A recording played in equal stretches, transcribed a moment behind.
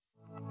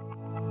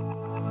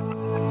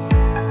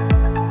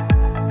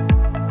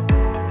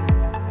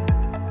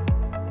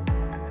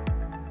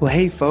Well,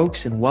 hey,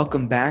 folks, and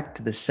welcome back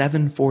to the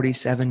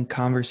 747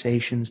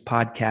 Conversations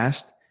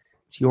podcast.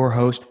 It's your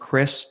host,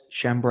 Chris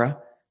Schembra,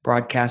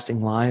 broadcasting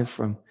live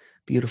from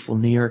beautiful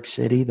New York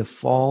City. The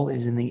fall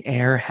is in the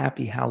air.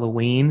 Happy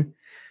Halloween.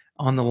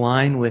 On the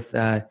line with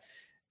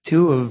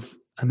two of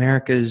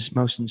America's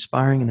most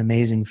inspiring and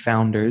amazing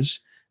founders,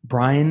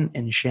 Brian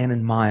and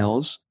Shannon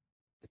Miles,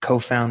 the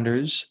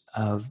co-founders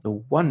of the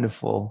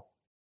wonderful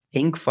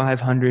Inc.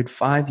 500,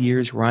 5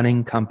 years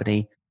running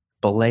company,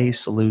 Belay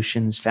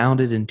Solutions,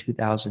 founded in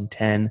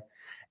 2010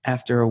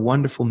 after a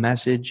wonderful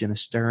message and a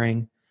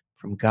stirring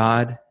from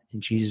God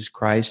and Jesus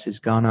Christ, has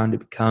gone on to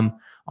become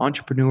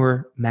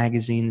Entrepreneur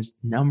Magazine's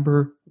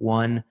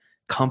 #1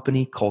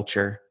 company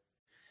culture,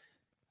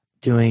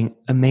 doing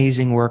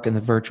amazing work in the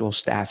virtual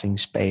staffing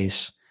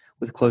space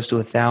with close to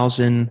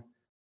 1,000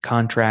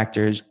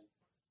 contractors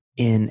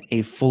in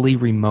a fully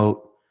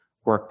remote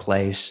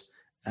workplace,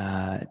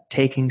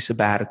 taking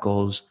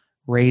sabbaticals,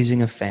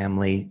 raising a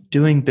family,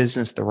 doing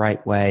business the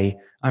right way.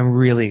 I'm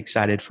really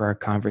excited for our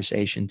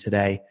conversation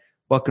today.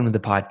 Welcome to the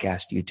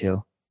podcast, you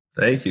two.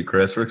 Thank you,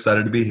 Chris. We're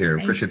excited to be here.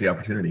 Appreciate the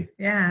opportunity.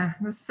 Yeah,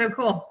 this is so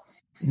cool.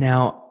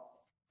 Now,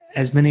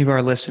 as many of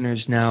our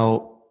listeners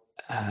know,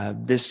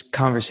 this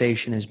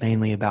conversation is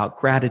mainly about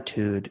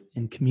gratitude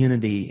and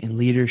community and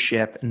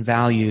leadership and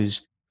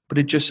values, but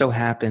it just so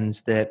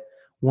happens that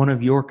one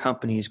of your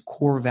company's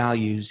core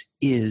values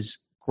is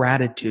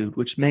gratitude,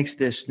 which makes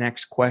this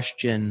next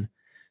question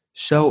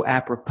so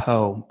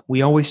apropos.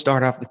 We always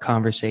start off the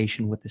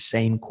conversation with the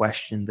same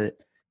question that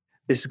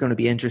this is going to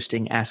be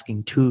interesting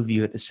asking two of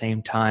you at the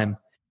same time.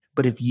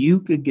 But if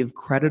you could give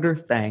credit or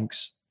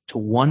thanks to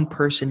one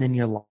person in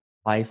your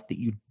life that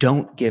you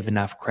don't give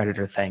enough credit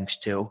or thanks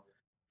to,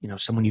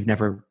 someone you've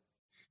never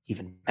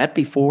even met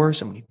before,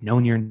 someone you've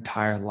known your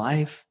entire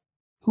life,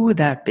 who would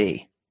that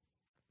be?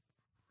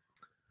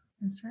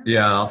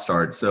 Yeah, I'll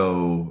start.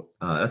 So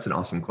that's an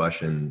awesome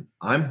question.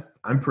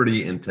 I'm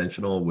pretty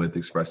intentional with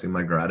expressing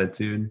my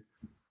gratitude,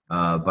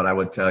 but I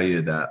would tell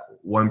you that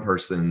one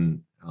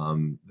person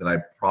that I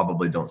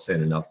probably don't say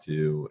it enough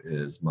to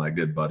is my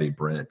good buddy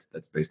Brent,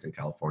 that's based in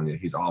California.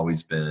 He's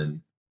always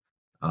been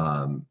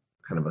kind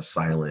of a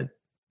silent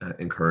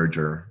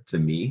encourager to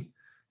me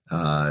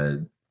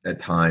at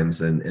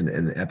times,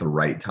 and at the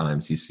right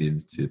times he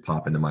seems to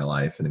pop into my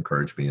life and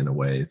encourage me in a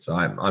way. So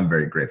I'm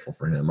very grateful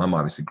for him. I'm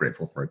obviously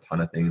grateful for a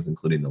ton of things,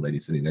 including the lady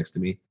sitting next to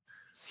me,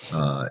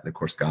 and of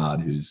course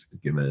God, who's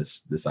given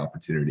us this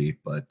opportunity.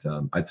 But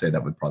I'd say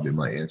that would probably be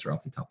my answer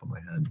off the top of my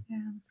head. Yeah,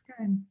 that's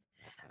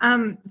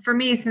good. For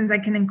me, since I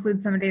can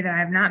include somebody that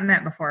I've not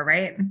met before,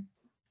 right?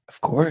 Of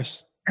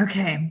course.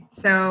 Okay,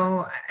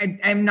 so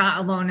I'm not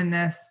alone in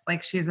this.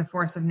 Like, she's a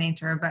force of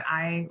nature, but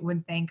I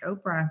would thank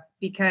Oprah,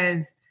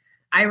 because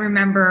I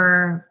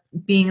remember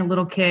being a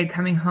little kid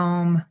coming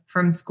home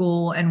from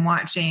school and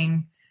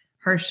watching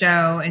her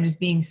show and just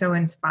being so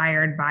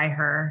inspired by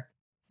her.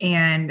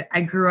 And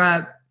I grew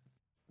up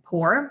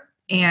poor,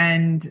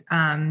 and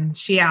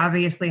she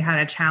obviously had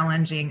a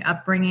challenging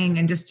upbringing,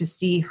 and just to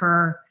see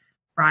her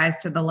rise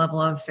to the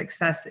level of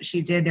success that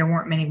she did, there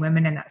weren't many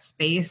women in that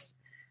space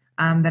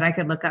that I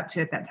could look up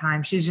to at that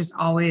time. She's just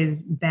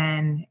always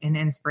been an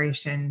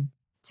inspiration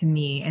to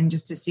me, and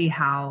just to see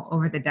how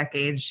over the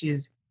decades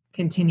she's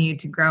continued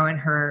to grow in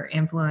her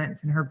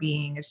influence and her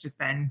being has just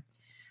been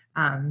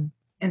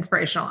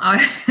inspirational.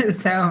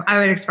 So I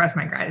would express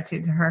my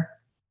gratitude to her.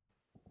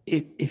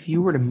 If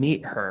you were to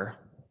meet her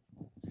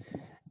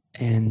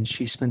and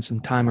she spent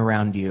some time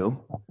around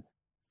you,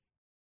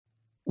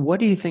 what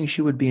do you think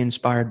she would be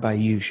inspired by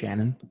you,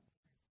 Shannon?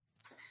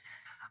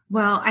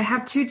 Well, I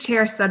have 2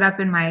 chairs set up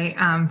in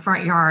my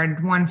front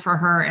yard, one for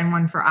her and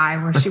one for I,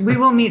 where we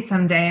will meet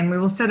someday, and we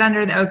will sit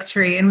under the oak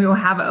tree and we will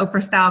have an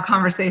Oprah style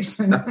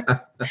conversation.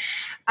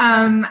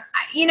 I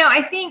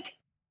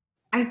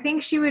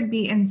think she would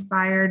be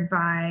inspired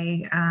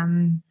by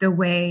the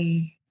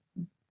way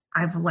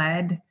I've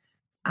led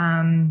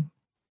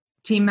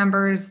team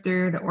members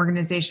through the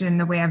organization,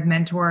 the way I've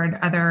mentored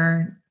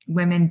other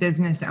women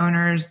business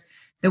owners,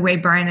 the way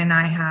Brian and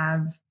I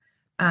have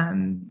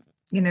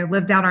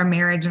lived out our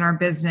marriage and our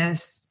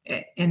business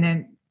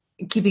in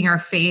keeping our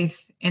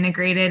faith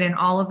integrated in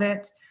all of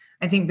it.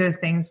 I think those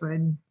things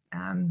would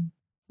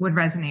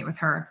resonate with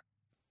her.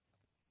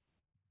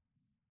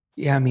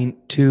 Yeah, I mean,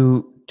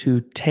 to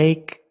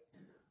take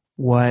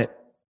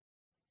what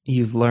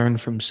you've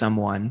learned from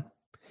someone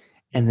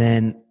and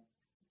then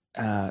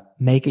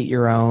make it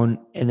your own,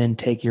 and then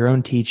take your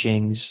own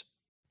teachings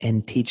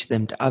and teach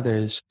them to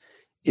others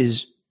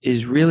is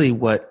really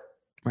what,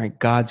 right,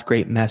 God's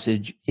great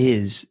message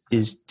is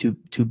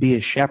to be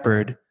a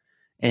shepherd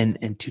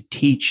and to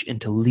teach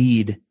and to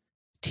lead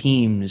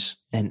teams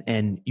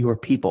and your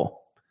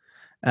people.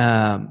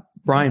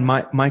 Brian,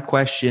 my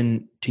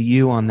question to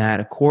you on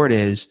that accord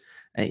is,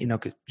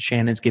 'cause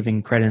Shannon's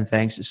giving credit and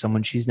thanks to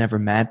someone she's never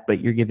met, but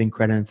you're giving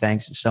credit and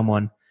thanks to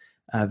someone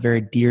very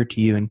dear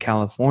to you in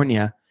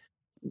California.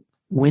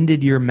 When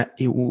did your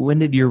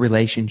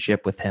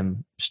relationship with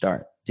him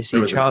start? Is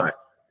he a child?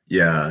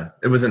 Yeah,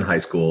 it was in high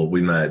school.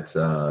 We met,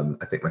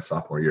 I think, my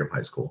sophomore year of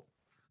high school.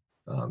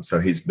 So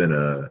he's been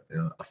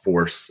a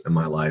force in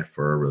my life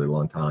for a really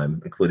long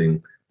time,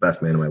 including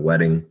best man at my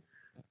wedding,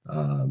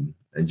 and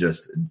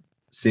just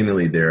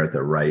seemingly there at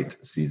the right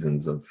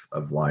seasons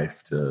of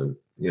life to,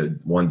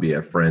 one, be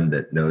a friend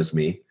that knows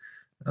me,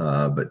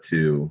 but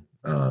two,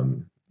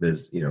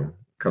 is,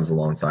 comes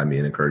alongside me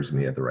and encourages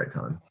me at the right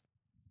time.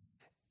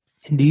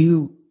 And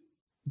do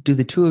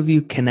the two of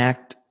you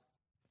connect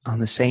on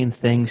the same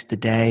things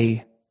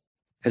today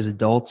as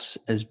adults,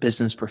 as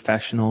business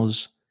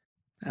professionals,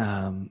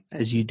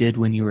 as you did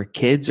when you were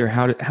kids, or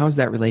how has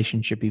that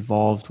relationship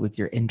evolved with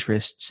your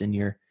interests and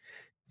your,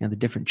 the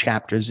different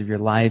chapters of your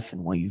life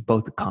and what you've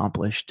both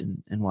accomplished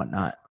and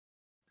whatnot?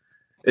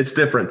 It's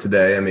different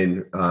today. I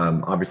mean,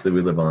 obviously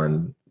we live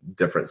on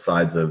different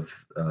sides of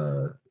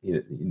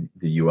the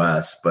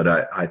U.S., but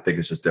I think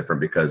it's just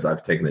different because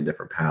I've taken a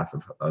different path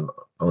of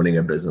owning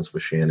a business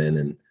with Shannon,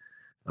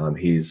 and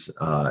he's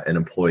an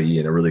employee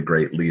and a really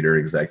great leader,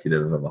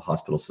 executive of a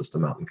hospital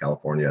system out in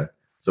California.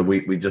 So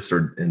we just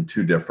are in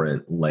two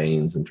different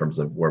lanes in terms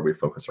of where we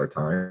focus our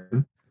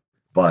time.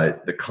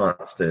 But the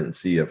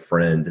constancy of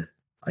friend,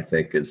 I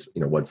think, is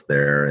what's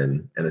there,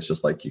 and it's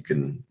just like you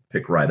can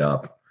pick right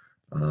up,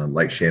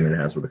 like Shannon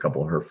has with a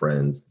couple of her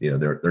friends.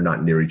 They're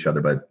not near each other,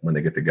 but when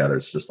they get together,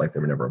 it's just like they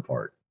were never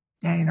apart.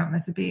 Yeah, you don't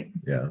miss a beat.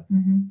 Yeah.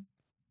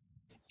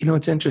 Mm-hmm.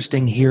 It's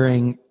interesting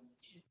hearing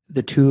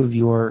the two of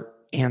your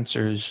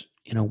answers.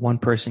 One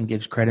person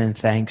gives credit and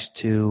thanks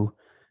to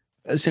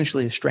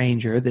essentially a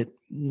stranger that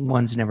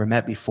one's never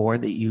met before,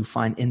 that you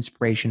find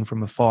inspiration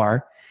from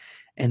afar.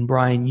 And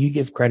Brian, you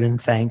give credit and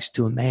thanks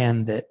to a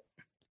man that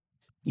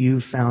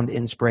you found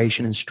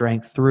inspiration and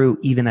strength through,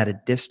 even at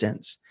a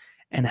distance.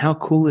 And how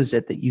cool is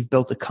it that you've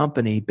built a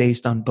company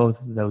based on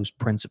both of those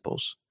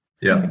principles?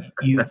 Yeah.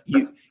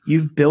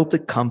 You've built a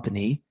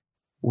company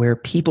where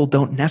people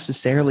don't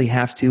necessarily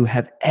have to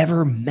have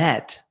ever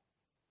met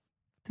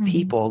the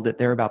people that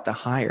they're about to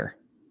hire.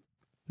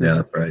 Yeah,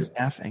 that's right.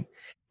 Staffing.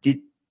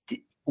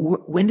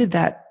 When did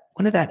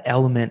that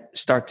element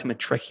start to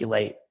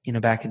matriculate,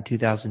 back in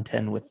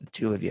 2010 with the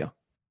two of you?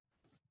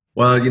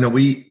 Well,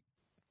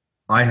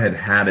 I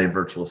had a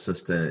virtual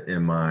assistant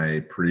in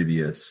my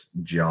previous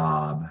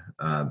job.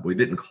 We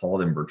didn't call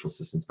them virtual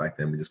assistants back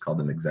then. We just called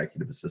them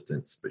executive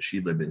assistants, but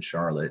she lived in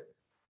Charlotte.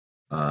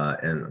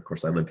 And of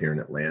course I lived here in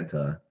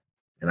Atlanta,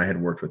 and I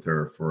had worked with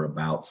her for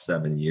about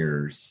 7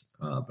 years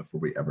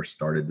before we ever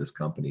started this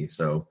company.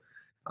 So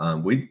I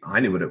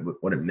knew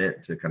what it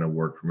meant to kind of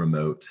work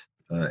remote.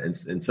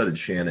 And so did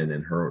Shannon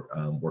in her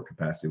work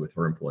capacity with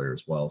her employer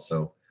as well.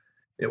 So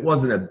it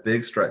wasn't a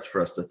big stretch for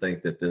us to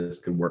think that this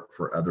could work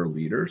for other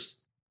leaders.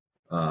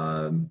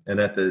 And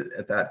at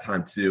that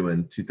time too,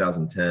 in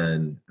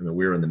 2010,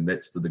 we were in the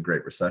midst of the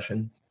Great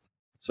Recession.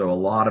 So a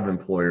lot of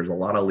employers, a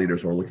lot of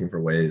leaders were looking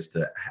for ways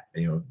to,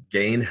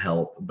 gain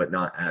help, but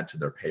not add to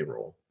their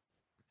payroll.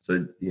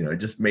 So, it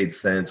just made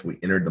sense. We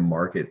entered the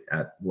market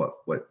at what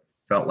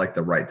felt like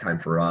the right time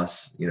for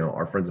us.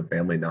 Our friends and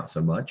family, not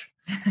so much,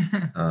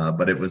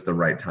 but it was the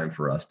right time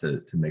for us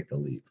to make the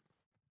leap.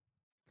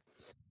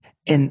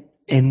 And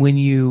when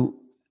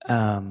you,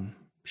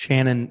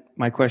 Shannon,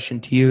 my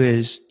question to you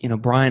is,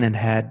 Brian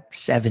had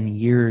 7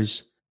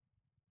 years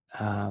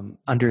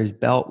under his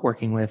belt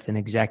working with an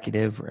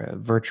executive or a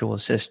virtual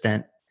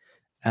assistant.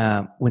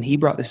 When he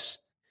brought this,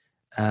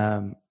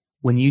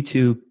 when you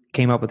two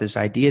came up with this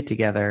idea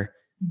together,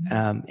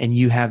 and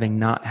you having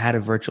not had a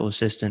virtual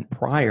assistant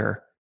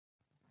prior,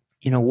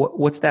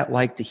 what's that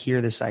like to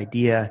hear this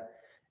idea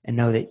and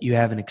know that you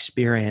haven't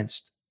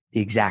experienced the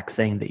exact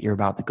thing that you're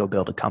about to go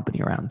build a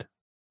company around?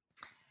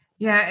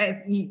 Yeah,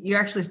 you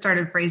actually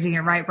started phrasing it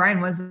right. Brian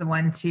was the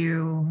one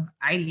to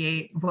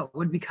ideate what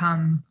would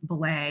become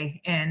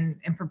Belay and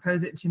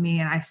propose it to me.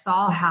 And I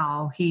saw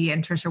how he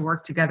and Trisha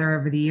worked together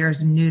over the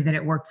years and knew that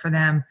it worked for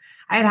them.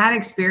 I had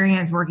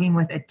experience working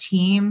with a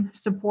team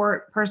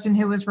support person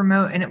who was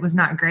remote, and it was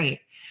not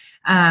great.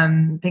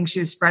 I think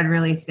she was spread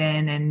really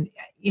thin. And,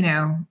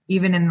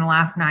 even in the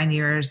last 9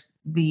 years,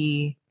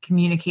 the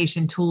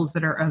communication tools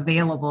that are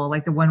available,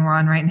 like the one we're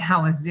on right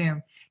now with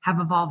Zoom, have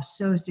evolved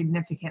so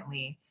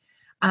significantly.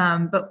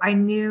 But I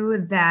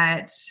knew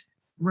that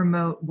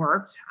remote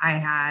worked. I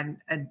had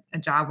a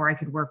job where I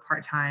could work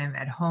part-time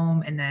at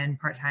home and then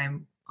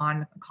part-time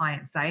on a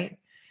client site.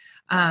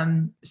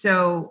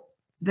 So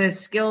the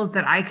skills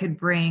that I could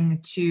bring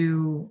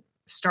to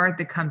start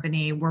the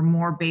company were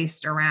more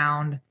based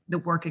around the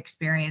work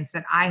experience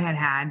that I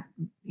had,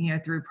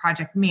 through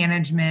project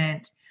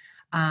management,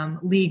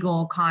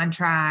 legal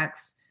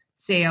contracts,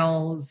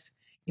 sales,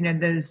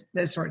 those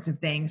sorts of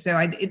things. So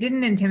it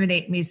didn't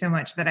intimidate me so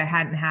much that I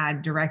hadn't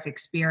had direct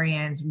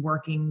experience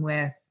working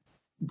with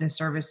the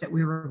service that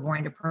we were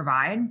going to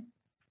provide,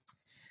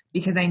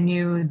 because I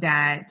knew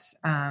that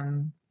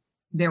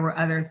there were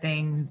other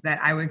things that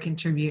I would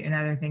contribute and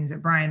other things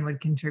that Brian would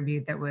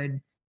contribute that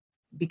would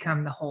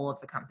become the whole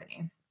of the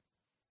company.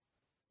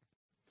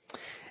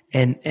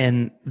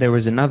 And there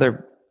was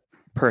another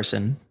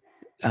person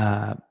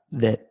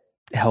that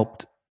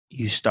helped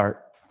you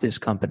start this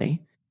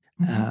company.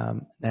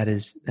 That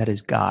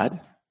is God.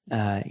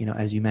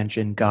 As you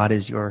mentioned, God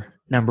is your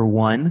number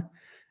one.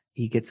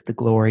 He gets the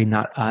glory,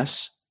 not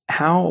us.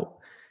 How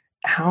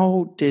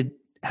did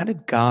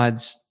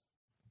God's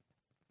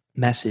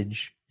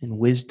message and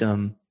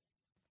wisdom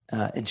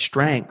and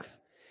strength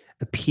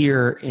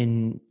appear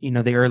in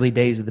the early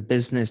days of the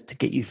business to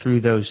get you through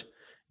those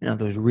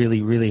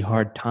really, really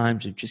hard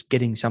times of just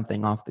getting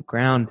something off the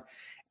ground?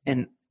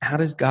 And how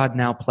does God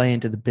now play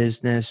into the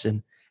business,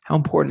 and how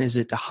important is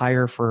it to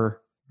hire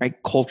for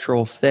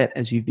cultural fit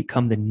as you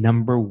become the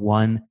number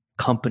one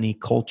company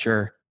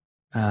culture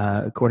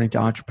according to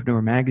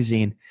Entrepreneur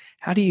Magazine?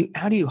 How do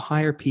you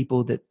hire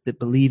people that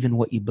believe in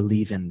what you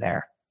believe in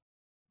there?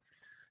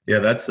 Yeah,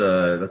 that's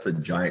a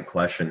giant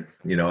question.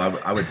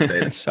 I would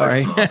say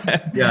sorry.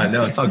 Yeah,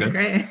 no, it's all good.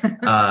 Great.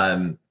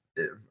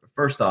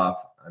 First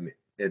off, I mean,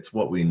 it's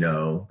what we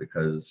know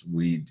because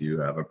we do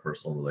have a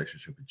personal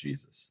relationship with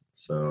Jesus.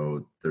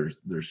 So there's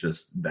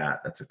just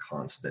that's a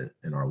constant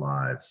in our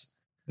lives,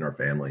 in our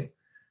family.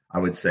 I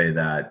would say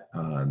that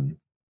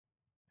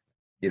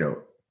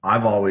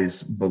I've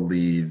always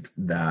believed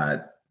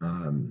that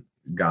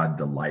God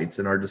delights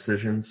in our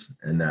decisions,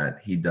 and that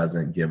he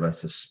doesn't give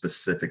us a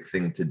specific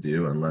thing to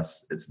do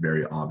unless it's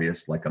very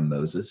obvious, like a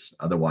Moses.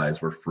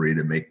 Otherwise, we're free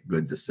to make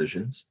good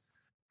decisions.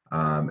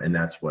 And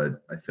that's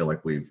what I feel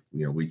like we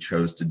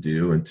chose to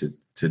do, and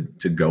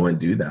to go and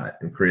do that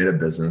and create a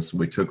business.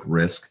 We took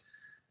risk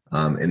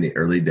in the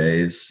early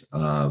days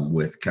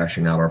with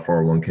cashing out our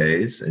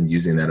 401ks and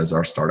using that as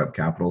our startup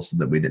capital so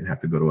that we didn't have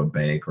to go to a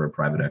bank or a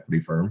private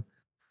equity firm.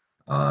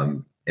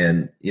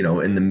 And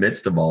in the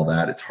midst of all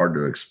that, it's hard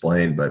to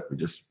explain, but we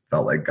just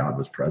felt like God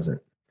was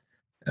present.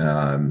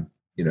 There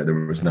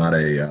was not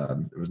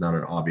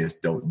an obvious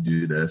don't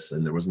do this,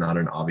 and there was not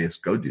an obvious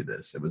go do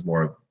this. It was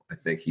more of, I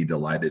think he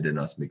delighted in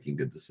us making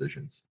good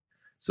decisions.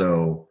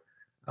 So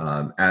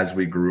as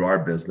we grew our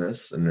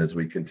business and as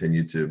we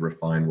continue to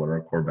refine what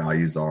our core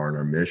values are and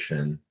our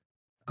mission,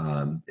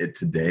 it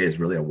today is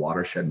really a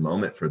watershed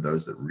moment for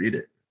those that read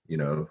it.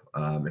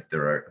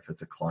 If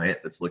it's a client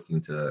that's looking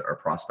to, or a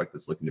prospect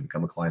that's looking to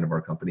become a client of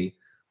our company,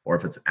 or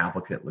if it's an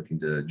applicant looking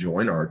to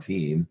join our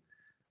team,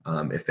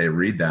 if they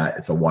read that,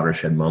 it's a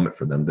watershed moment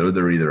for them.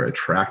 They're either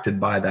attracted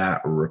by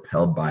that or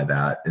repelled by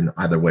that. And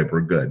either way,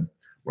 we're good.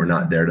 We're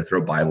not there to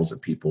throw Bibles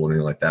at people or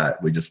anything like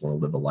that. We just want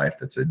to live a life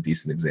that's a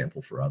decent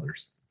example for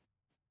others.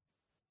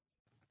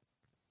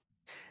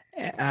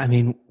 I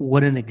mean,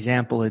 what an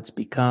example it's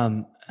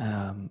become.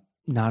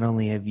 Not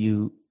only have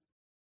you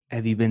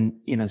been,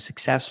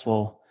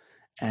 successful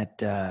at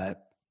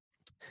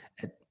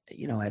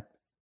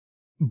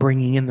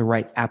bringing in the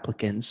right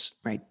applicants,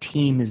 right?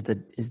 Team is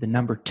the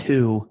number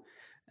two,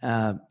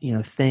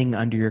 thing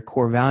under your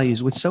core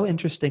values. What's so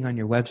interesting on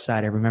your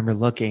website, I remember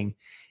looking,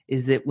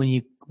 is that when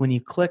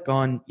you click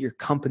on your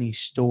company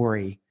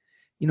story,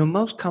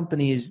 most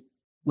companies,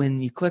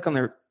 when you click on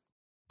their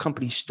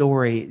company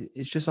story,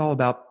 it's just all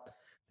about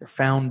their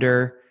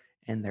founder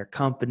and their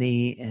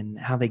company and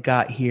how they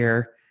got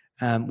here.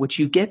 Which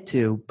you get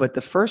to, but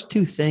the first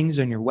two things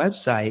on your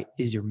website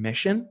is your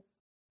mission,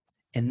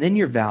 and then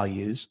your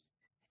values,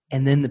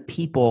 and then the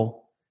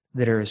people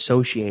that are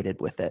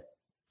associated with it.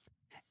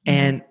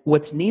 And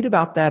what's neat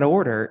about that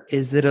order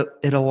is that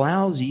it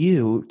allows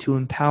you to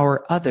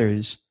empower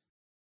others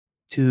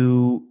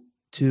to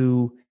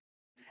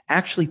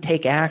actually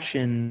take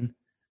action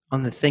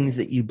on the things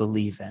that you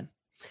believe in.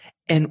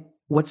 And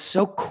what's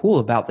so cool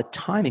about the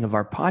timing of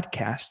our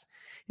podcast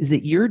is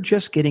that you're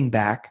just getting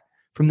back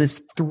from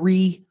this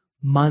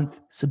 3-month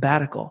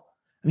sabbatical.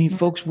 I mean,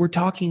 folks, we're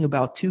talking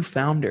about two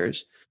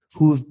founders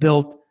who have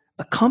built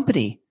a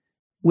company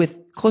with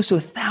close to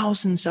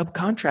 1,000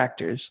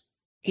 subcontractors,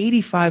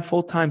 85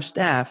 full-time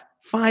staff,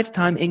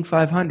 5-time Inc.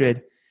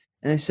 500,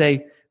 and they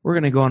say, we're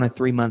going to go on a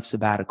 3-month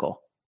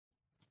sabbatical.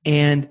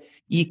 And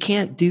you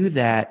can't do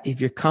that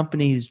if your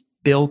company's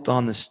built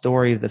on the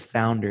story of the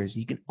founders.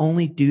 You can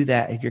only do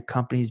that if your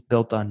company's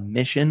built on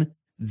mission,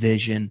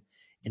 vision,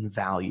 and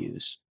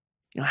values.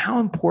 How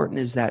important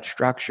is that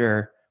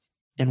structure,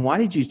 and why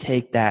did you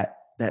take that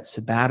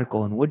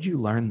sabbatical, and what did you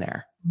learn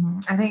there?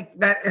 I think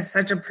that is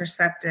such a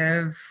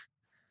perceptive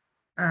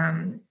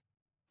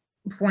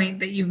point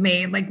that you've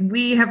made. Like,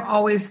 we have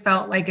always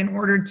felt like in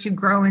order to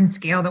grow and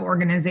scale the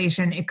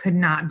organization, it could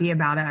not be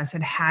about us.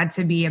 It had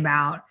to be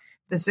about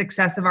the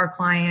success of our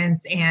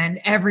clients and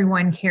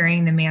everyone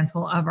carrying the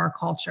mantle of our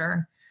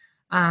culture.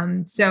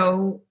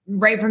 So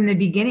right from the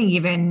beginning,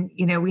 even,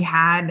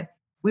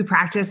 we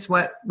practiced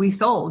what we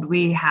sold.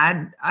 We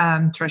had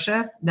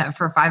Trisha that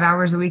for 5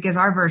 hours a week as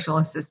our virtual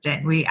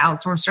assistant. We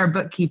outsourced our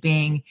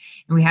bookkeeping,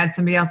 and we had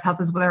somebody else help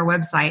us with our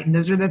website. And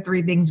those are the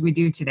 3 things we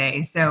do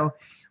today. So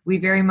we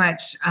very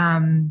much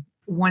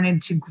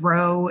wanted to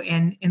grow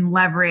and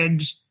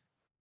leverage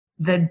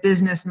the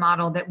business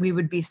model that we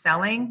would be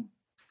selling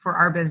for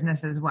our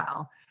business as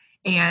well.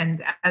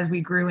 And as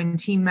we grew in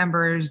team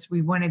members,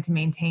 we wanted to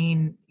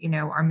maintain,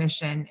 our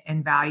mission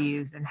and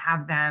values and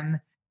have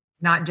them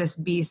not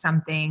just be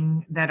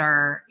something that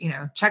are,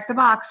 check the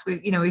box.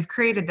 We've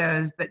created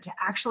those, but to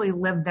actually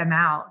live them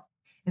out.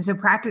 And so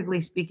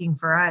practically speaking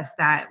for us,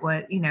 that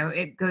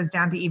it goes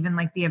down to even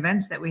like the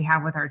events that we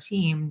have with our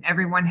team.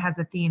 Everyone has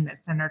a theme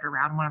that's centered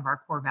around one of our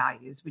core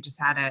values. We just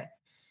had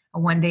a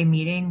one-day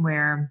meeting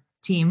where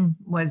team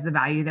was the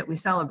value that we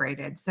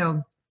celebrated.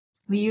 So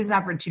we use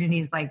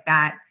opportunities like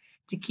that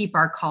to keep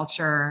our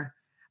culture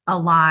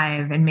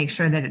alive and make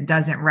sure that it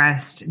doesn't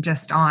rest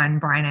just on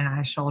Brian and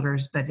I's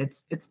shoulders, but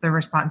it's the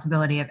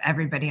responsibility of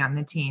everybody on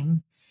the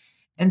team.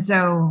 And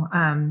so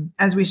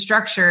as we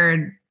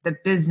structured the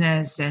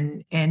business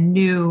and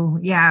knew,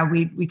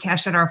 we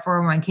cashed out our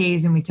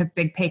 401ks and we took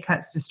big pay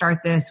cuts to start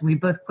this. We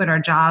both quit our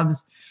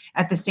jobs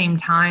at the same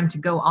time to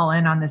go all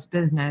in on this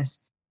business.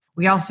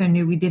 We also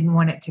knew we didn't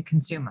want it to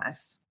consume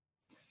us.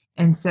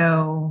 And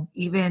so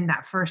even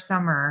that first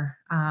summer,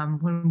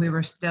 when we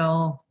were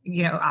still,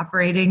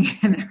 operating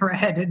in the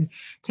red and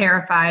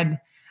terrified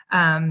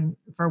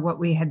for what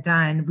we had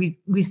done,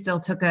 we still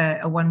took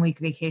a 1 week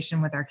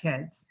vacation with our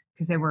kids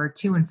because they were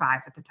 2 and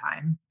 5 at the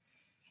time.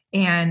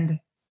 And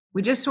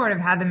we just sort of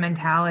had the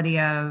mentality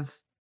of,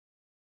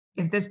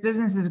 if this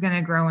business is going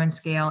to grow and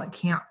scale,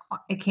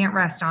 it can't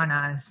rest on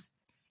us.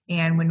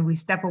 And when we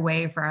step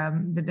away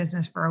from the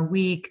business for a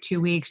week, 2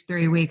 weeks,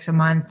 3 weeks, a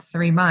month,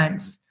 3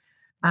 months,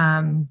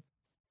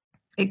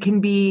 it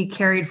can be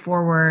carried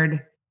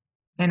forward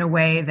in a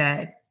way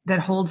that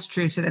holds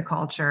true to the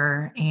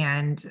culture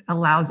and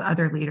allows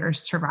other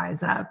leaders to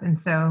rise up. And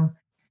so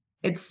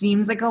it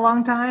seems like a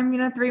long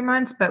time, 3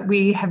 months, but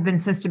we have been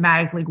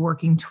systematically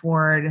working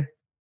toward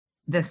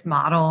this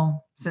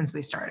model since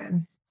we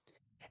started.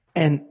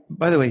 And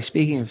by the way,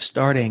 speaking of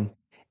starting,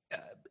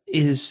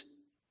 is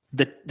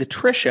the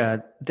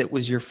Trisha that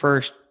was your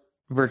first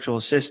virtual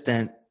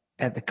assistant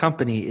at the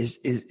company,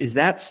 is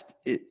that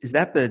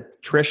the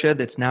Trisha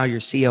that's now your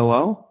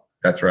COO?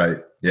 That's right.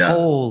 Yeah.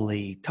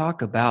 Holy,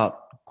 talk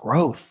about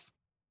growth.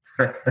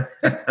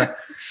 Well,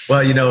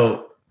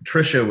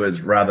 Trisha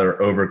was rather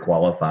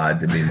overqualified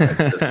to be my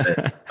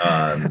assistant.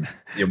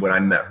 When I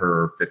met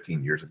her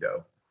 15 years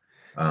ago,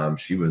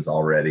 she was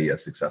already a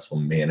successful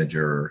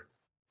manager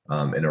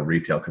in a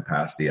retail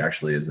capacity,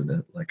 actually as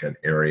an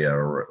area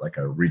or like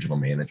a regional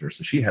manager.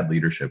 So she had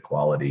leadership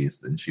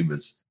qualities, and she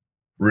was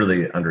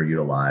really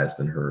underutilized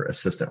in her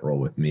assistant role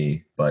with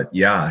me. But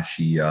yeah,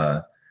 she,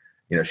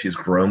 she's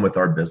grown with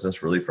our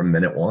business really from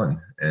minute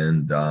one,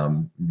 and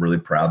really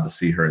proud to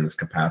see her in this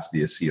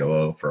capacity as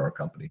COO for our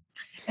company.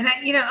 And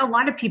a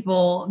lot of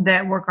people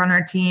that work on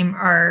our team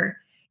are,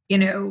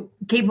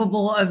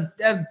 capable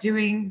of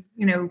doing,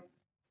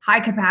 high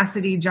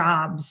capacity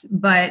jobs,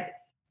 but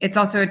it's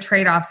also a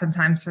trade-off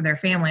sometimes for their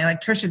family.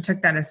 Like Trisha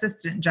took that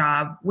assistant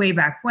job way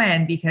back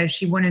when because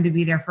she wanted to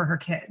be there for her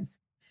kids.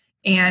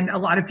 And a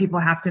lot of people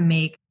have to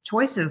make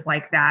choices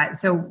like that.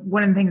 So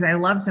one of the things I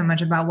love so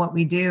much about what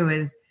we do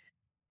is,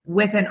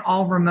 with an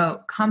all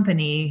remote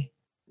company,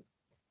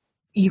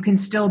 you can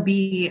still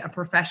be a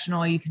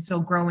professional, you can still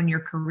grow in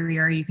your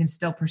career, you can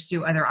still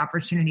pursue other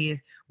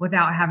opportunities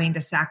without having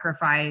to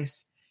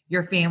sacrifice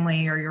your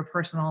family or your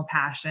personal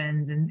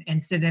passions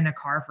and sit in a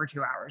car for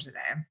 2 hours a day.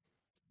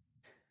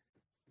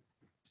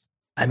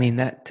 I mean,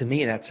 that to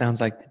me, that sounds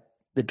like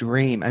the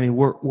dream. I mean,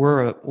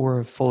 we're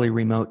a fully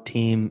remote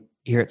team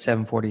here at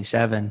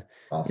 747.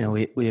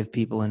 Awesome. We have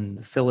people in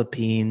the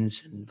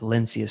Philippines and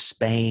Valencia,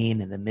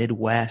 Spain, and the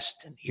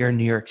Midwest, and here in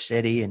New York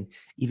City, and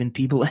even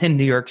people in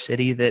New York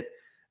City that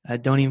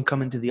don't even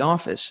come into the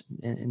office.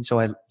 And so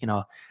I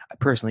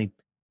personally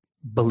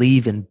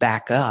believe and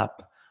back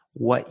up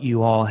what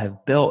you all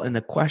have built. And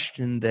the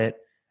question that,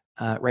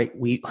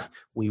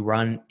 we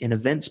run an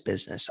events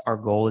business. Our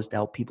goal is to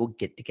help people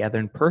get together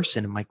in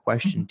person. And my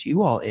question to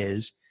you all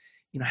is,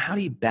 how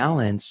do you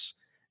balance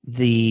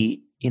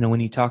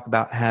when you talk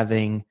about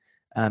having,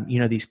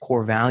 these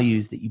core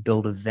values that you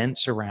build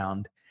events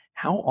around,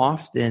 how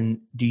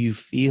often do you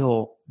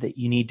feel that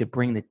you need to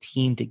bring the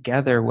team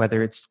together,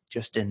 whether it's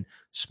just in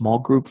small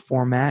group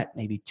format,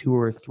 maybe 2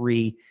 or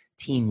 3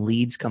 team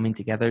leads coming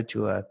together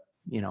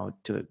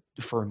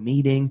for a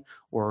meeting,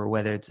 or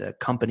whether it's a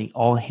company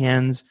all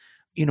hands?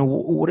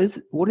 What does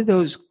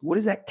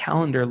that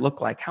calendar look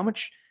like? How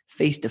much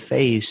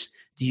face-to-face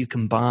do you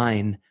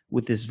combine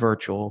with this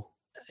virtual,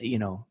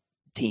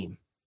 team?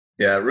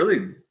 Yeah, it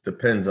really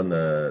depends on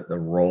the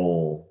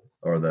role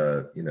or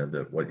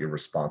what your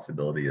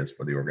responsibility is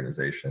for the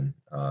organization.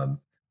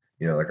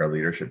 Like our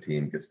leadership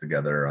team gets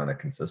together on a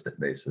consistent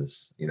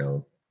basis,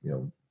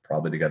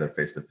 probably together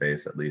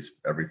face-to-face at least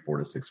every 4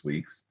 to 6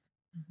 weeks.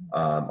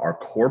 Our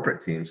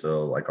corporate team,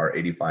 so like our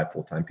 85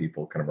 full-time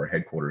people, kind of our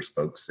headquarters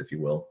folks, if you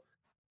will,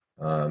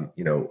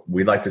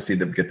 we'd like to see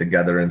them get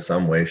together in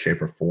some way,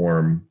 shape, or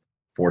form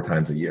 4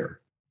 times a year.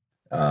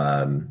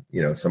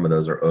 Some of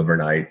those are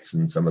overnights,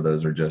 and some of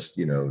those are just,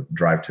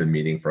 drive to a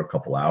meeting for a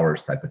couple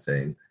hours type of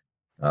thing,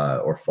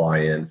 or fly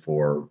in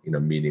for,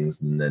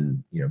 meetings and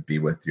then, be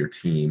with your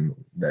team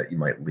that you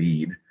might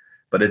lead.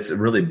 But it's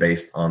really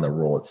based on the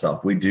role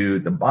itself.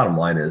 The bottom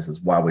line is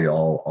while we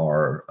all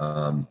are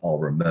all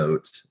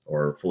remote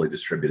or fully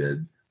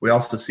distributed, we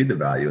also see the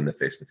value in the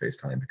face-to-face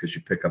time, because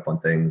you pick up on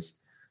things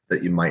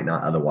that you might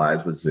not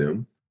otherwise with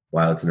Zoom.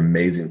 While it's an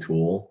amazing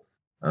tool,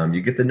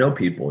 You get to know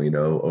people,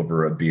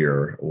 over a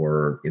beer,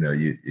 or,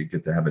 you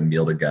get to have a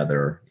meal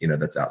together,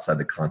 that's outside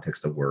the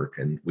context of work.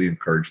 And we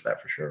encourage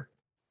that for sure.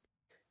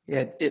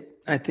 Yeah,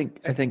 I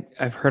think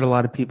I've heard a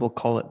lot of people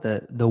call it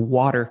the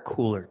water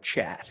cooler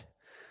chat.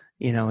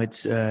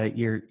 It's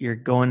you're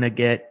going to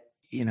get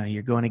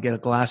a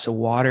glass of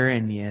water,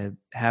 and you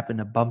happen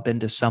to bump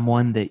into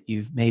someone that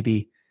you've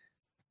maybe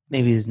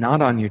is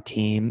not on your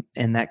team,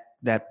 and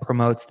that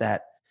promotes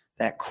that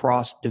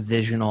cross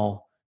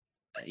divisional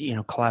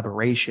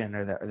collaboration,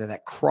 or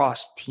that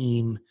cross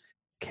team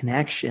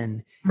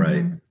connection.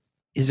 Right.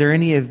 Is there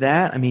any of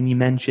that? I mean, you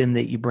mentioned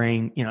that you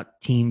bring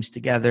teams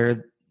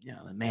together,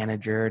 the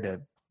manager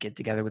to get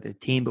together with their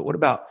team, but what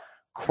about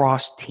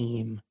cross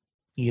team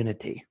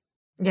unity?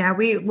 Yeah,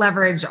 we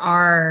leverage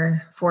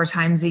our 4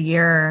 times a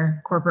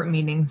year corporate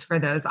meetings for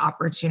those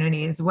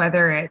opportunities,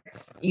 whether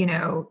it's,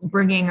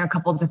 bringing a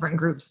couple different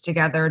groups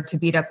together to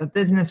beat up a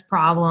business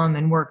problem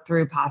and work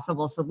through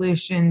possible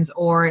solutions,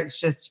 or it's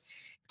just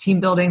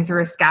team building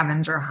through a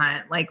scavenger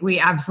hunt. Like, we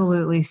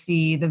absolutely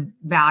see the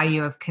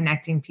value of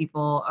connecting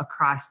people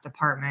across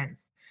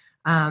departments.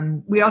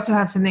 We also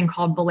have something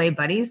called Belay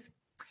Buddies.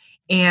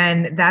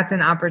 And that's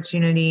an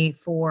opportunity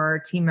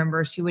for team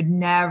members who would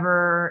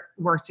never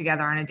work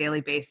together on a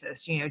daily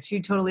basis. 2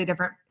 totally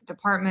different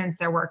departments,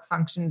 their work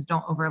functions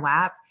don't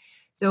overlap.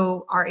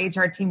 So our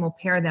HR team will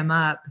pair them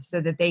up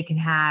so that they can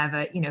have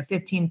a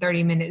 15,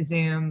 30-minute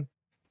Zoom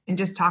and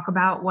just talk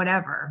about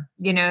whatever.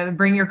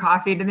 Bring your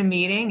coffee to the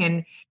meeting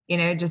and,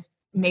 just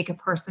make a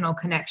personal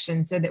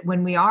connection so that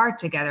when we are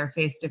together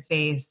face to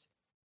face,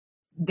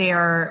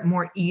 they're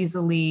more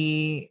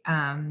easily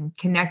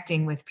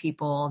connecting with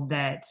people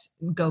that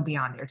go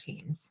beyond their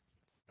teams.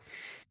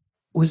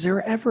 Was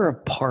there ever a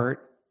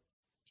part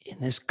in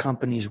this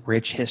company's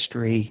rich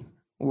history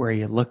where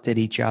you looked at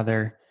each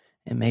other,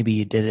 and maybe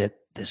you did it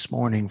this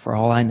morning for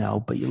all I know,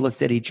 but you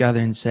looked at each other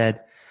and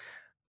said,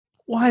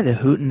 why the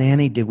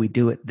hootenanny did we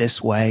do it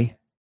this way?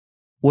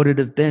 Would it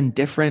have been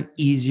different,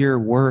 easier,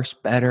 worse,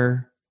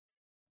 better,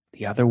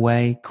 the other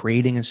way,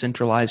 creating a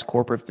centralized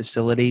corporate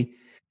facility?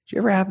 Do you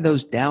ever have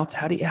those doubts?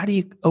 How do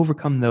you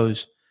overcome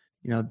those,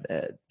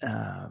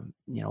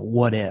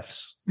 what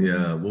ifs?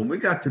 Yeah, when we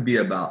got to be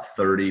about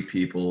 30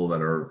 people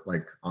that are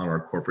like on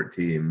our corporate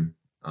team,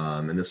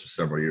 and this was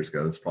several years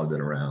ago. This has probably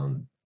been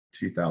around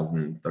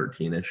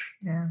 2013-ish.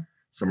 Yeah,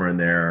 somewhere in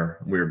there.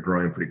 We were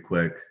growing pretty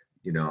quick.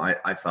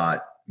 I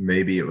thought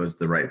maybe it was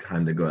the right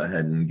time to go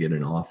ahead and get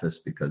an office,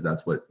 because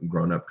that's what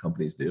grown-up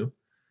companies do.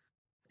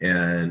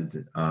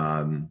 And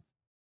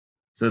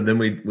so then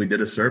we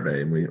did a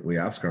survey, and we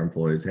asked our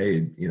employees, hey,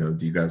 do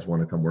you guys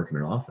want to come work in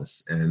an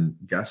office? And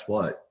guess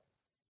what?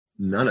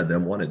 None of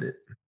them wanted it.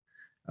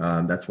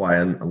 That's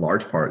why, in a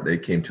large part, they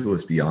came to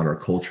us beyond our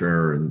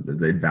culture, and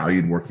they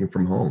valued working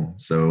from home.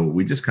 So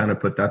we just kind of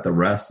put that to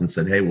rest and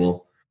said, hey,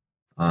 well,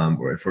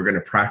 if we're going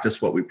to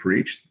practice what we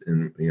preached,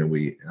 and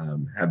we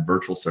have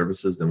virtual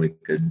services, then we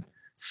could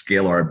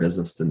scale our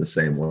business in the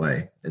same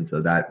way. And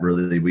so that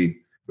really,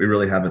 we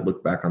really haven't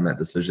looked back on that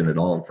decision at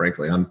all. And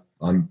frankly,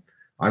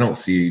 I don't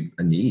see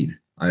a need.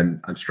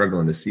 I'm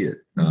struggling to see it,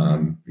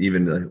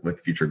 even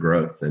with future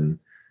growth, and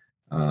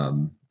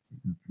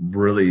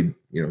really,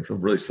 feel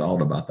really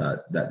solid about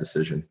that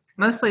decision.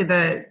 Mostly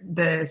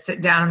the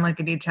sit down and look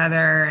at each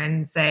other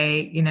and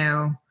say,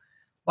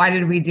 why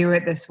did we do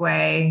it this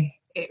way?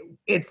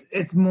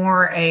 It's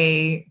more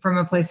from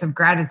a place of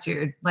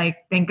gratitude. Like,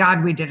 thank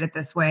God we did it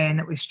this way, and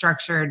that we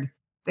structured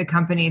the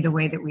company the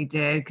way that we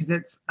did, because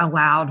it's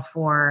allowed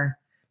for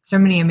so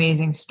many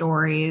amazing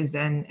stories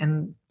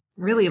and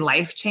really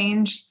life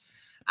change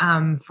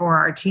for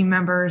our team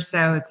members.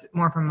 So it's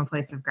more from a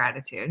place of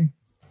gratitude.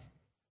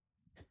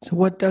 So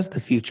what does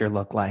the future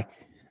look like?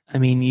 I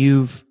mean,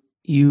 you've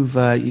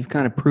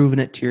kind of proven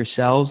it to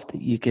yourselves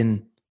that you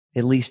can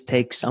at least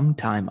take some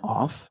time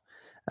off.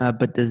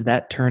 But does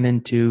that turn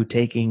into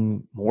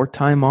taking more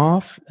time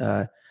off?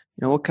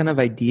 What kind of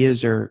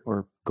ideas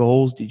or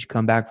goals did you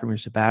come back from your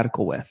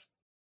sabbatical with?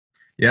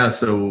 Yeah,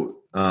 so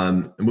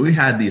we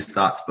had these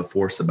thoughts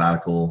before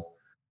sabbatical,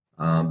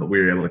 but we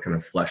were able to kind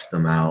of flesh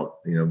them out.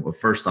 Well,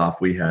 first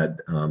off, we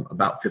had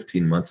about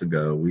 15 months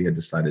ago, we had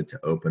decided to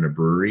open a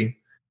brewery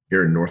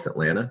here in North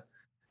Atlanta.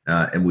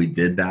 And we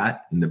did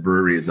that, and the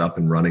brewery is up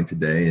and running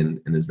today,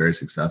 and is very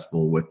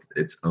successful with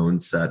its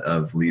own set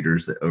of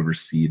leaders that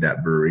oversee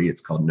that brewery.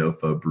 It's called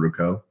Nofo Brew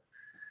Co.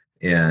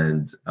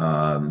 And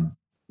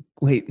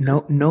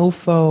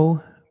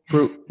Nofo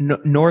Brew,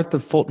 north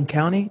of Fulton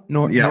County?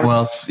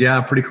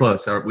 Pretty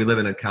close. We live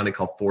in a county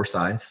called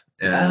Forsyth,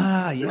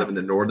 and we live in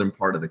the northern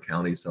part of the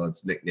county, so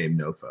it's nicknamed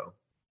Nofo.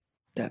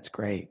 That's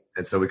great.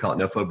 And so we call it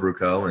Nofo Brew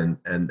Co.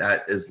 And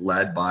that is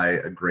led by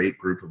a great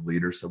group of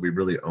leaders. So we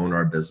really own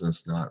our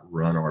business, not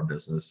run our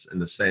business. In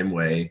the same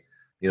way,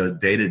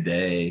 day to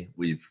day,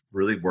 we've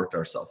really worked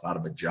ourselves out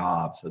of a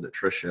job so that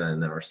Tricia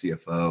and then our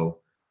CFO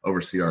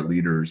oversee our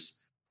leaders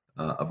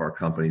of our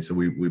company. So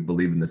we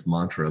believe in this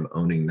mantra of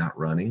owning, not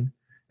running.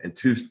 And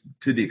to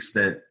the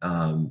extent,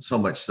 so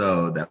much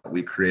so that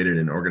we created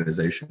an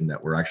organization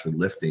that we're actually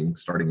lifting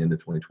starting into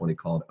 2020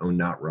 called Own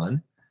Not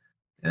Run.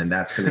 And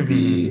that's going to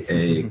be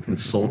a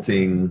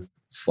consulting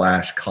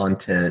 /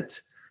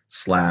 content /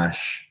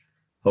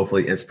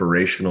 hopefully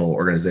inspirational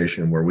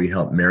organization where we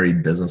help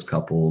married business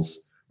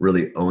couples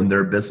really own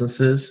their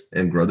businesses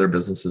and grow their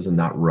businesses and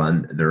not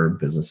run their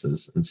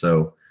businesses. And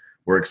so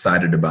we're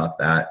excited about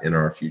that in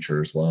our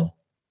future as well.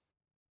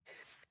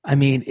 I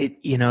mean,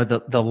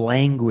 the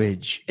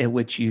language at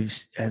which you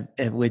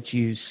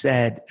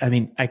said, I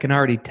mean, I can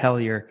already tell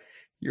you're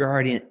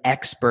already an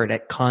expert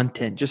at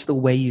content. Just the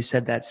way you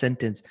said that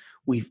sentence,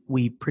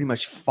 we pretty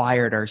much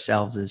fired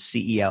ourselves as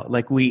CEO.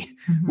 Like we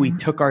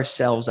took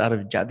ourselves out of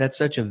a job. That's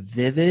such a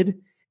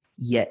vivid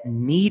yet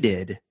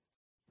needed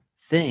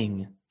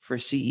thing for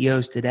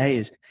CEOs today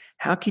is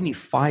how can you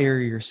fire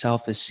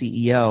yourself as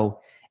CEO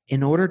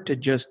in order to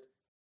just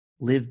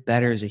live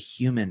better as a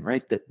human,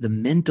 right? The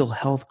mental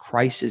health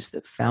crisis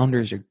that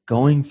founders are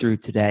going through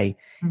today,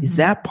 is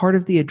that part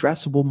of the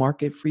addressable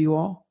market for you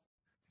all?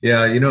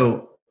 Yeah,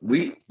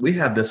 we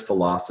have this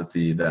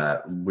philosophy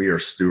that we are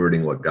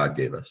stewarding what God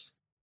gave us.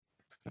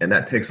 And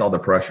that takes all the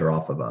pressure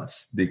off of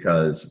us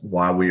because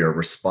while we are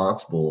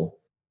responsible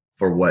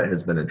for what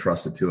has been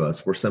entrusted to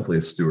us, we're simply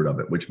a steward of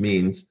it, which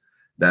means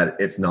that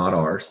it's not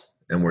ours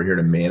and we're here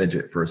to manage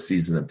it for a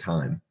season of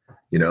time.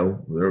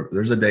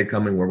 There's a day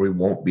coming where we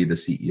won't be the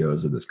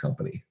CEOs of this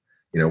company.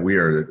 We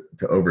are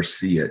to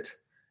oversee it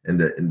and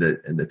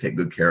to take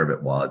good care of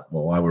it while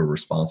we're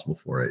responsible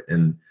for it.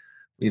 And,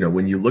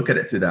 when you look at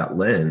it through that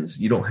lens,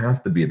 you don't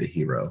have to be the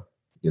hero.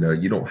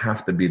 You don't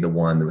have to be the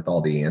one with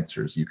all the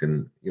answers. You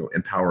can,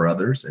 empower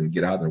others and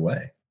get out of their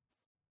way.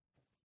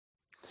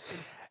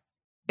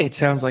 It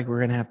sounds like we're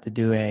going to have to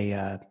do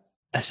a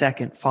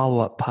second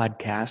follow-up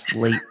podcast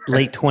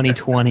late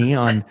 2020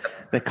 on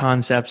the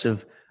concepts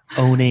of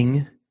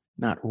owning,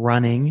 not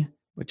running,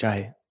 which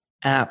I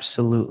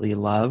absolutely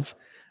love.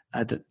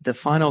 The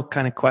final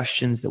kind of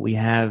questions that we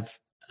have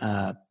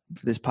for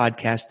this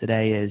podcast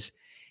today is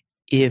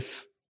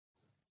if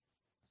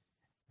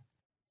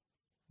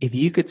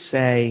you could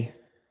say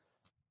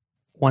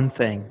one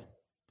thing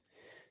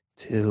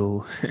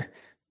to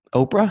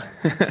Oprah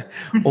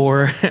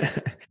or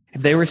if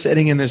they were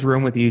sitting in this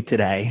room with you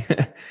today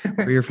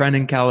or your friend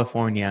in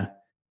California,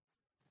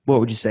 what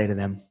would you say to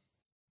them?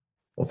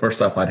 Well,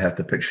 first off, I'd have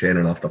to pick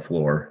Shannon off the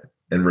floor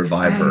and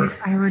revive her.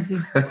 I would be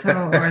so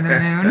over the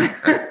moon.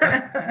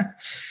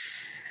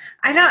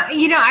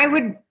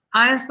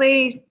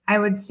 I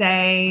would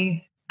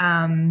say,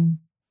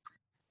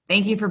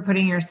 thank you for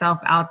putting yourself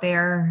out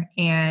there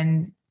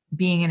and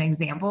being an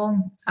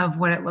example of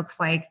what it looks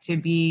like to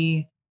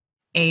be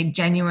a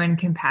genuine,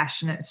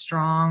 compassionate,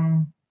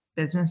 strong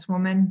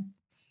businesswoman.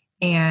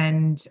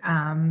 And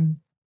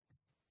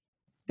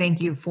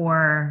thank you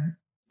for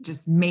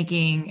just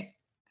making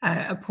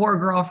a poor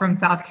girl from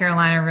South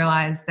Carolina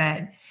realize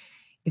that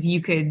if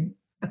you could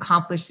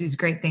accomplish these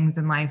great things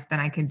in life, then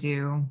I could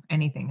do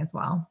anything as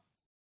well.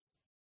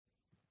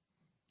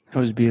 That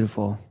was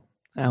beautiful.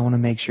 I want to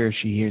make sure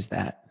she hears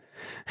that.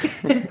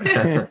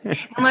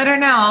 Let her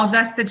know. I'll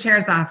dust the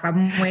chairs off.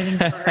 I'm waiting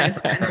for her to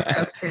find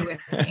a oak tree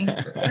with me.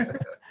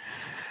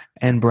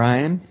 And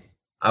Brian?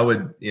 I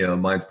would,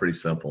 mine's pretty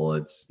simple.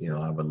 It's,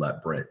 I would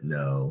let Brent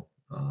know,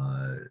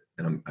 and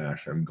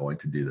I'm going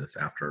to do this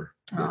after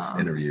this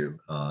interview,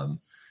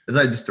 as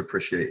I just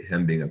appreciate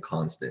him being a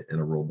constant in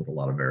a world with a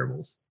lot of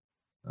variables.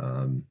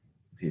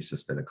 He's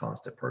just been a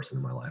constant person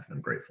in my life, and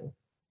I'm grateful.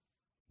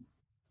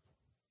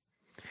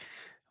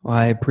 Well,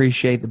 I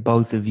appreciate the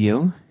both of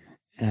you,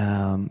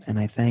 and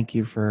I thank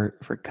you for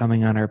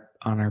coming on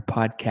our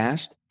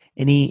podcast.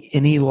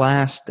 Any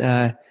last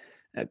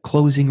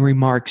closing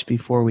remarks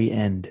before we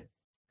end?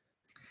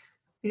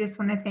 We just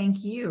want to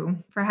thank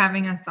you for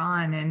having us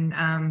on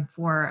and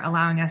for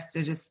allowing us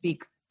to just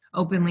speak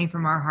openly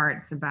from our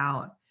hearts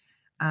about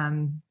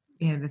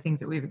the things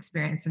that we've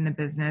experienced in the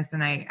business.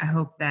 And I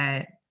hope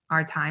that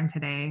our time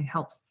today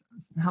helps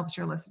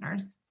your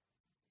listeners.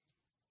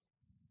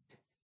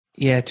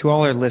 Yeah, to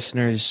all our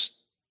listeners,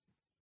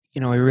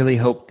 I really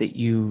hope that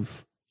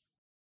you've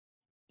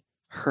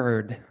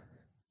heard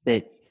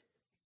that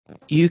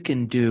you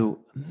can do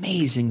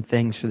amazing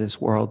things for this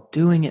world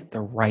doing it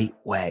the right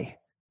way.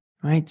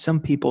 Right? Some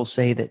people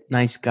say that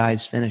nice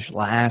guys finish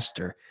last,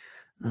 or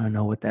I don't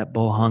know what that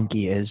bull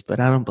hunky is,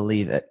 but I don't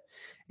believe it.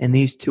 And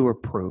these two are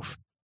proof.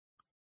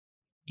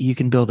 You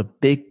can build a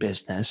big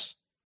business,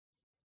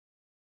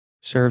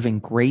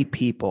 serving great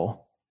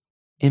people,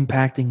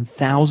 impacting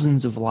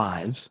thousands of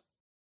lives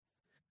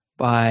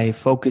by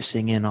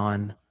focusing in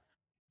on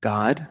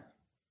God,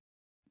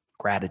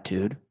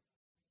 gratitude,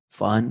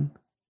 fun,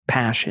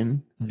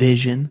 passion,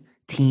 vision,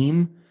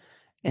 team,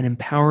 and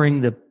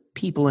empowering the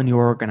people in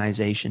your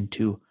organization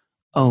to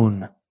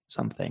own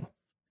something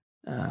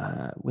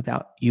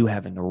without you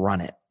having to run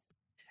it.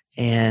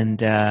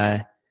 And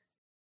I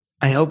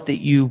hope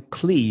that you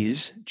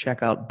please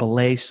check out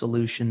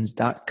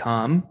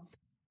belaysolutions.com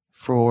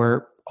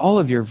for all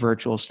of your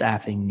virtual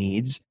staffing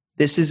needs.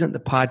 This isn't the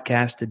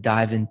podcast to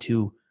dive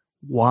into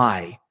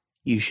why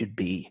you should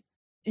be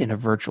in a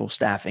virtual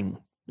staffing,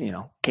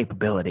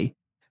 capability,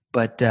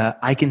 But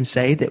I can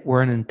say that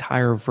we're an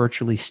entire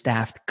virtually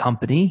staffed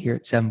company here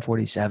at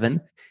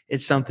 747.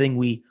 It's something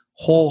we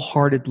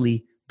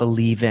wholeheartedly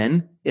believe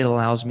in. It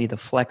allows me the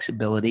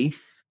flexibility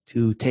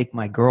to take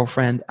my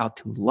girlfriend out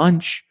to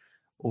lunch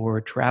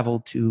or travel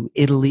to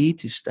Italy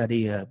to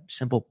study a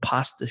simple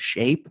pasta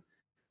shape.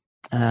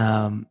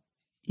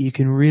 You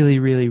can really,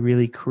 really,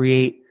 really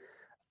create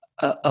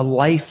a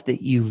life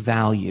that you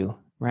value,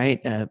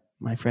 right?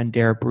 My friend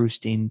Derek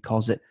Brustein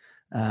calls it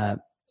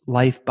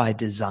life by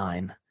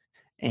design.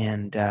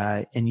 And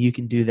you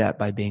can do that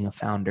by being a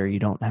founder. You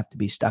don't have to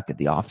be stuck at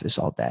the office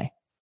all day.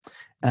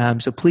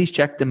 So please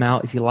check them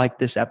out. If you like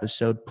this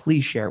episode,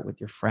 please share it with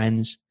your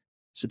friends.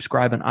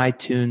 Subscribe on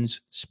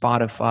iTunes,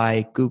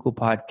 Spotify, Google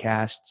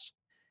Podcasts,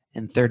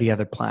 and 30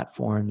 other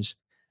platforms.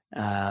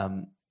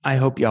 I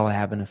hope y'all are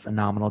having a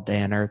phenomenal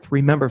day on Earth.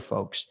 Remember,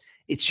 folks,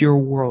 it's your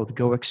world.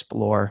 Go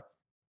explore,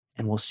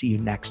 and we'll see you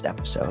next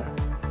episode.